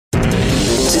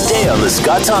weekday on The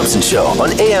Scott Thompson Show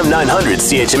on AM 900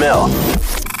 CHML.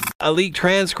 A leaked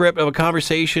transcript of a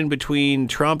conversation between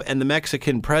Trump and the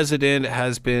Mexican president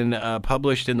has been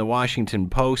published in the Washington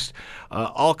Post.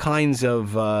 All kinds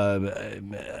of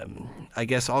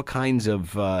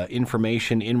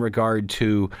information in regard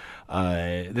to,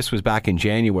 this was back in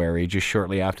January, just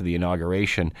shortly after the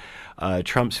inauguration,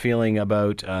 Trump's feeling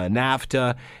about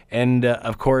NAFTA and,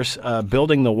 of course,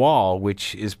 building the wall,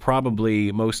 which is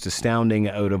probably most astounding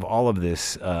out of all of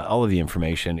this, all of the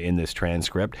information in this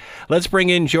transcript. Let's bring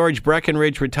in George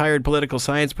Breckenridge, retired political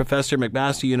science professor,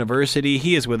 McMaster University.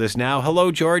 He is with us now. Hello,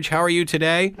 George. How are you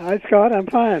today? Hi, Scott. I'm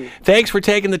fine. Thanks for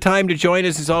taking the time to join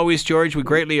us, as always, George. We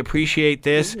greatly appreciate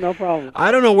this. No problem.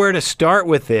 I don't know where to start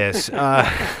with this,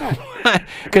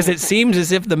 because it seems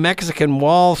as if the Mexican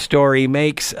wall story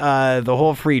makes the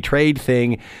whole free trade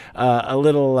thing a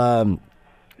little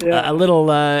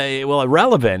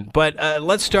irrelevant. But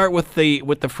let's start with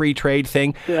the free trade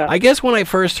thing. Yeah. I guess when I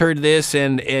first heard this,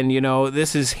 and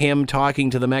this is him talking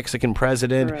to the Mexican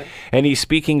president, right, and he's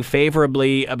speaking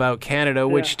favorably about Canada,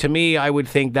 which to me, I would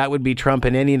think that would be Trump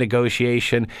in any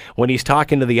negotiation. When he's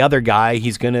talking to the other guy,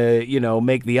 he's going to,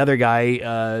 make the other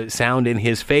guy sound in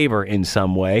his favor in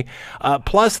some way.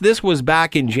 Plus, this was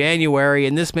back in January,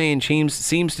 and this man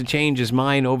seems to change his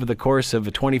mind over the course of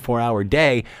a 24-hour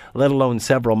day, let alone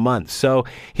several months. So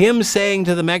him saying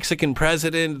to the Mexican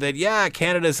president that,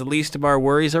 Canada's the least of our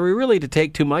worries, are we really to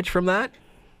take too much from that?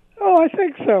 Oh, I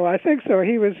think so.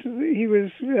 He was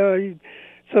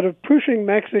sort of pushing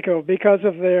Mexico because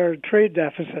of their trade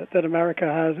deficit that America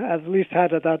has at least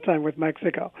had at that time with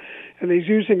Mexico. And he's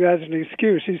using that as an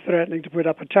excuse. He's threatening to put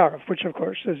up a tariff, which of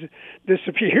course has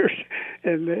disappeared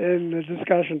in the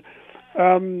discussion.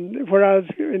 Whereas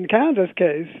in Canada's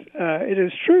case, it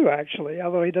is true, actually,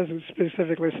 although he doesn't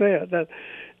specifically say it, that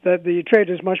the trade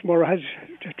has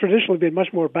traditionally been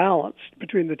much more balanced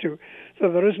between the two.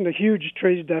 So there isn't a huge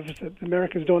trade deficit.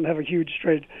 Americans don't have a huge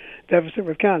trade deficit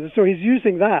with Canada. So he's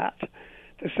using that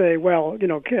to say,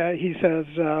 he says,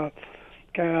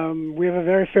 we have a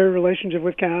very fair relationship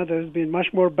with Canada. It's been much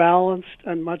more balanced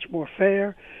and much more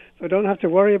fair. So we don't have to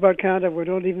worry about Canada. We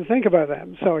don't even think about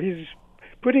them. So he's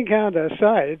putting Canada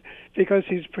aside because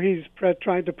he's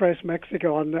trying to press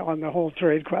Mexico on the whole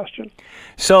trade question.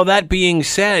 So that being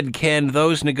said, can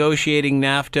those negotiating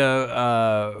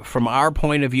NAFTA, from our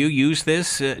point of view, use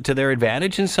this to their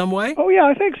advantage in some way? Oh yeah,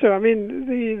 I think so. I mean,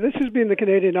 this has been the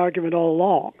Canadian argument all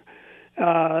along,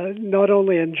 not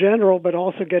only in general but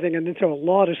also getting into a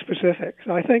lot of specifics.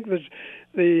 I think that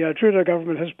the Trudeau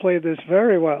government has played this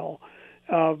very well.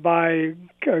 By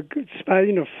sort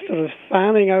of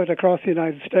fanning out across the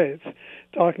United States,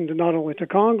 talking to not only to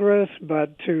Congress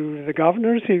but to the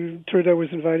governors. Trudeau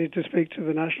was invited to speak to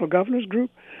the National Governors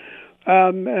Group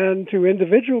and to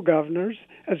individual governors,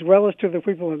 as well as to the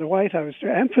people in the White House,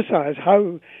 to emphasize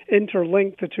how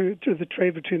interlinked the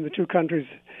trade between the two countries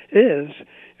is,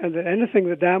 and that anything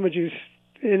that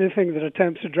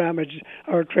attempts to damage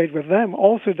our trade with them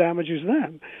also damages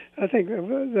them. I think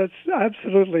that's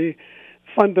absolutely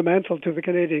fundamental to the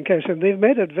Canadian case, and they've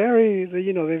made it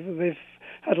they've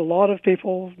had a lot of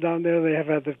people down there. They have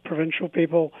had the provincial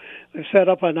people. They've set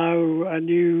up a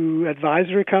new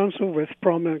advisory council with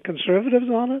prominent conservatives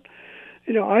on it.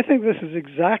 I think this is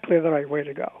exactly the right way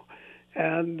to go.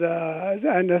 And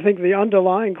I think the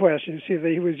underlying question,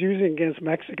 that he was using against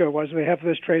Mexico was they have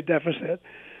this trade deficit.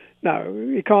 Now,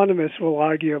 economists will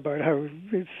argue about how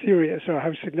serious or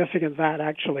how significant that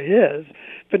actually is,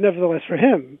 but nevertheless, for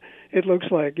him, it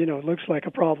looks like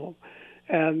a problem.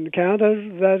 And Canada,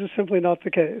 that is simply not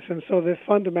the case. And so the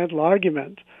fundamental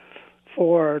argument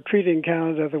for treating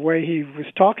Canada the way he was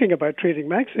talking about treating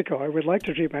Mexico, I would like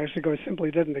to treat Mexico,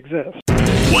 simply didn't exist.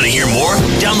 Want to hear more?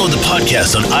 Download the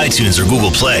podcast on iTunes or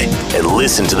Google Play and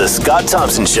listen to The Scott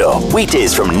Thompson Show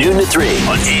weekdays from noon to 3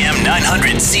 on AM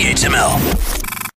 900 CHML.